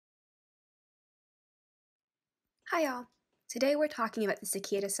Hi all! Today we're talking about the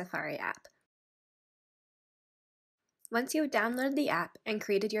Cicada Safari app. Once you've downloaded the app and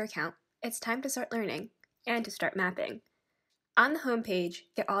created your account, it's time to start learning and to start mapping. On the home page,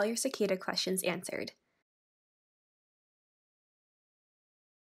 get all your cicada questions answered.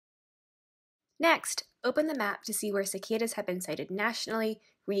 Next, open the map to see where cicadas have been sighted nationally,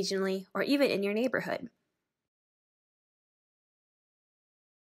 regionally, or even in your neighborhood.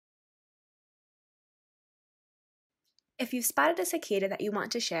 If you've spotted a cicada that you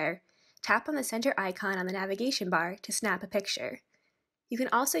want to share, tap on the center icon on the navigation bar to snap a picture. You can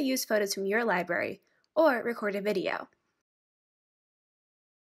also use photos from your library or record a video.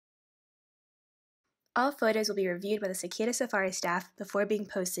 All photos will be reviewed by the Cicada Safari staff before being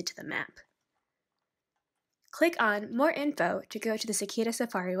posted to the map. Click on More Info to go to the Cicada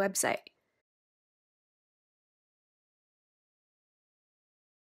Safari website.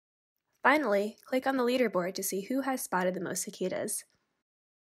 Finally, click on the leaderboard to see who has spotted the most cicadas.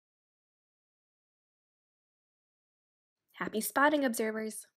 Happy spotting, observers!